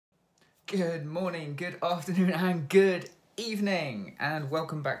Good morning, good afternoon, and good evening, and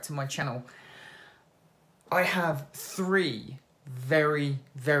welcome back to my channel. I have three very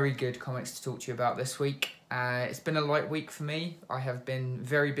good comics to talk to you about this week. It's been a light week for me. I have been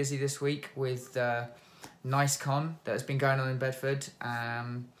very busy this week with Dceasening that has been going on in Bedford.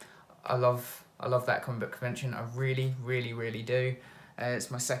 I love that comic book convention. I really do.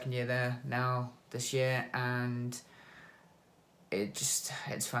 It's my second year there now this year, and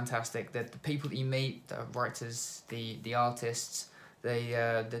it's fantastic. The people that you meet, the writers, the artists,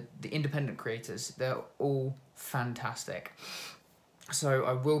 the independent creators, they're all fantastic. So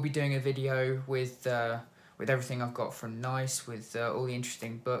I will be doing a video with everything I've got from Nice, with all the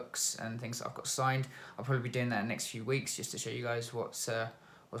interesting books and things that I've got signed. I'll probably be doing that in the next few weeks just to show you guys what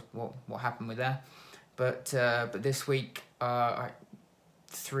happened with there. But this week,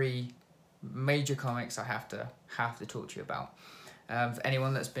 three major comics I have to talk to you about. For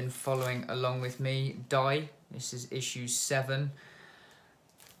anyone that's been following along with me, this is issue 7.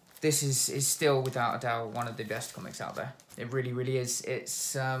 This is still, without a doubt, one of the best comics out there. It really is.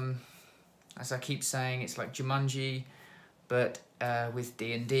 It's, as I keep saying, it's like Jumanji, but with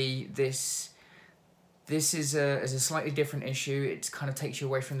D&D. This is a slightly different issue. It kind of takes you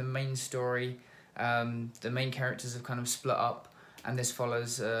away from the main story. The main characters have kind of split up, and this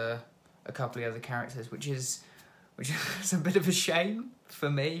follows a couple of other characters, which is a bit of a shame for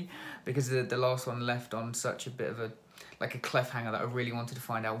me, because the last one left on such a bit of a cliffhanger that I really wanted to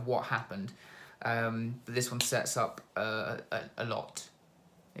find out what happened. But this one sets up a lot.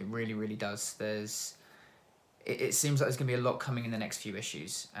 It really does. It seems like there's going to be a lot coming in the next few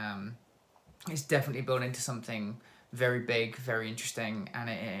issues. It's definitely building to something very big, very interesting,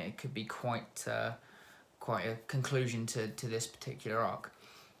 and it could be quite a conclusion to this particular arc.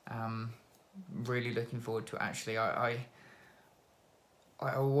 Really looking forward to it. Actually, I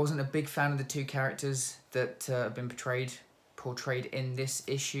wasn't a big fan of the two characters that have been portrayed in this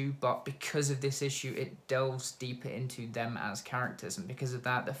issue, but because of this issue, it delves deeper into them as characters, and because of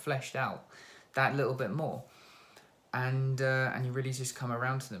that, they're fleshed out that little bit more, and you really just come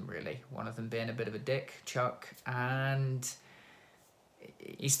around to them. Really, one of them being a bit of a dick, Chuck, and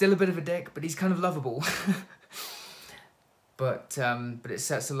he's still a bit of a dick, but he's kind of lovable. But it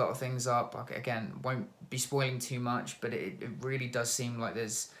sets a lot of things up. Again, won't be spoiling too much, but it really does seem like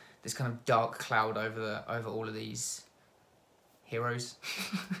there's this kind of dark cloud over all of these heroes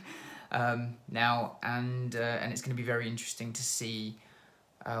now, and it's going to be very interesting to see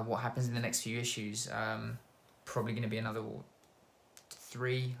what happens in the next few issues. Probably going to be another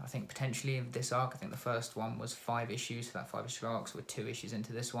 3, I think, potentially, of this arc. I think the first one was 5 issues for that 5-issue arc, so we're 2 issues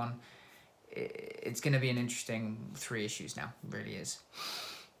into this one. It's going to be an interesting 3 issues now. It really is.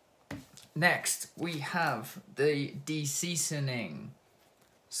 Next, we have the Dceasening.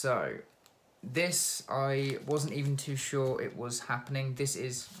 So, this, I wasn't even too sure it was happening. This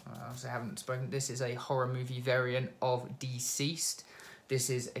is, as I haven't spoken, this is a horror movie variant of Deceased. This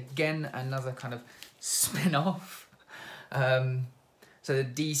is, again, another kind of spin-off. So the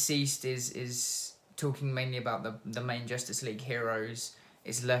Deceased is talking mainly about the main Justice League heroes.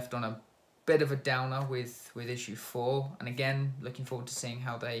 It's left on a bit of a downer with issue 4, and again, looking forward to seeing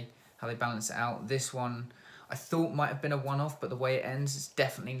how they balance it out. This one I thought might have been a one-off, but the way it ends, it's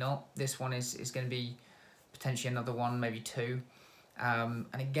definitely not. This one is going to be potentially another one, maybe 2. And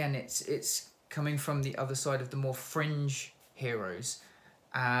again, it's coming from the other side of the more fringe heroes.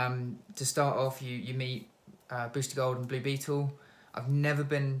 To start off, you meet Booster Gold and Blue Beetle. I've never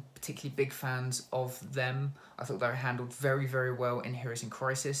been particularly big fans of them. I thought they were handled very well in Heroes in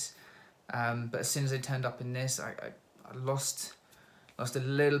Crisis. But as soon as they turned up in this, I lost a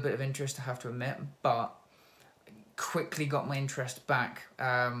little bit of interest, I have to admit, but quickly got my interest back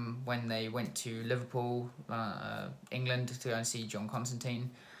when they went to Liverpool, England, to go and see John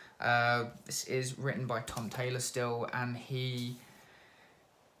Constantine. This is written by Tom Taylor still, and he's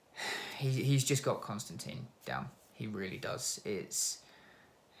just got Constantine down. He really does. He's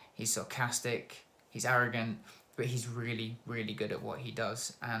sarcastic, he's arrogant, but he's really good at what he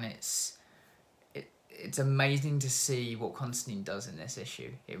does, and it's amazing to see what Constantine does in this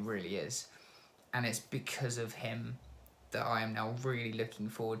issue. It really is, and it's because of him that I am now really looking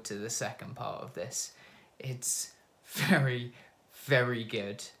forward to the second part of this. It's very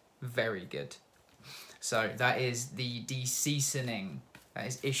good, very good. So that is the Dceasening. That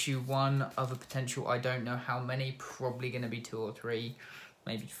is issue 1 of a potential, I don't know how many, probably going to be 2 or 3,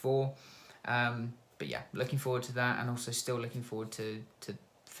 maybe 4. But yeah, looking forward to that, and also still looking forward to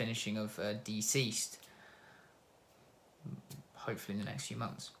finishing of Deceased, hopefully in the next few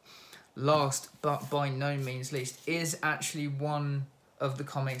months. Last, but by no means least, is actually one of the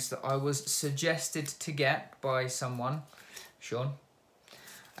comics that I was suggested to get by someone, Sean.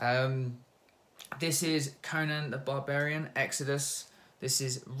 This is Conan the Barbarian, Exodus. This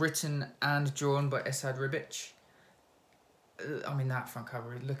is written and drawn by Esad Ribic. I mean, that front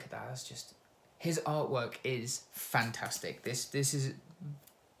cover, look at that, that's just... His artwork is fantastic. This is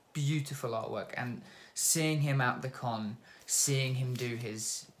beautiful artwork, and seeing him at the con, seeing him do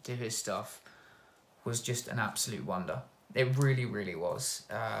his stuff was just an absolute wonder. It really, really was.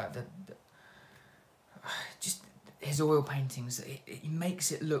 Just his oil paintings, he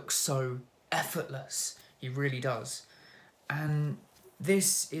makes it look so effortless. He really does. And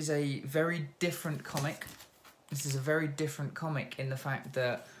this is a very different comic. This is a very different comic in the fact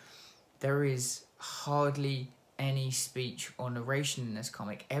that there is hardly any speech or narration in this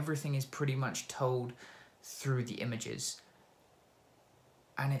comic. Everything is pretty much told through the images.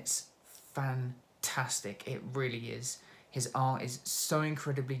 And it's fantastic. It really is. His art is so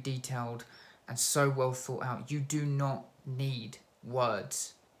incredibly detailed and so well thought out. You do not need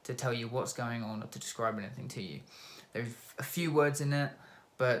words to tell you what's going on or to describe anything to you. There's a few words in it,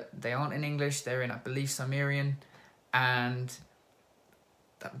 but they aren't in English. They're in, I believe, Sumerian, and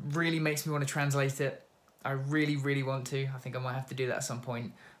that really makes me want to translate it. I really, really want to. I think I might have to do that at some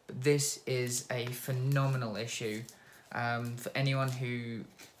point. But this is a phenomenal issue. For anyone who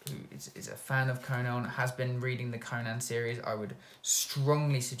is a fan of Conan, has been reading the Conan series, I would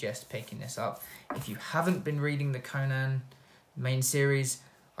strongly suggest picking this up. If you haven't been reading the Conan main series,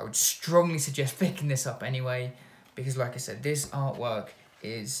 I would strongly suggest picking this up anyway, because like I said, this artwork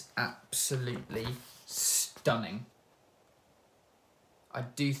is absolutely stunning. I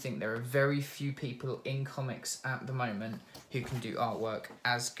do think there are very few people in comics at the moment who can do artwork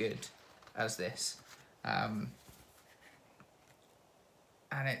as good as this.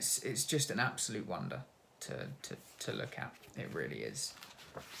 And it's just an absolute wonder to look at. It really is.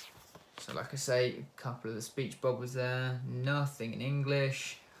 So like I say, a couple of the speech bubbles there, nothing in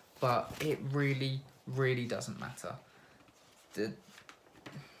English, but it really, really doesn't matter.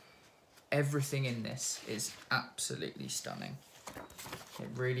 Everything in this is absolutely stunning. It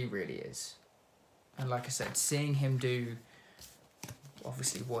really, really is. And like I said, seeing him do,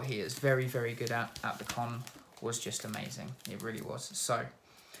 obviously, what he is very, very good at the con was just amazing. It really was. So,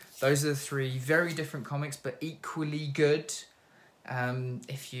 those are the three very different comics, but equally good.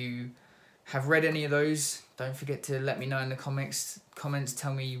 If you have read any of those, don't forget to let me know in the comments.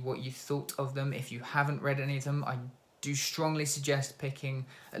 Tell me what you thought of them. If you haven't read any of them, I do strongly suggest picking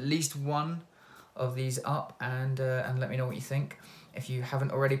at least one of these up and let me know what you think. If you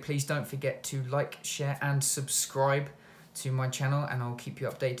haven't already, please don't forget to like, share and subscribe to my channel, and I'll keep you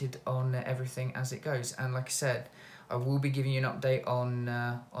updated on everything as it goes. And like I said, I will be giving you an update on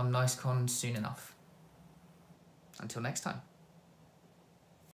NiceCon soon enough. Until next time.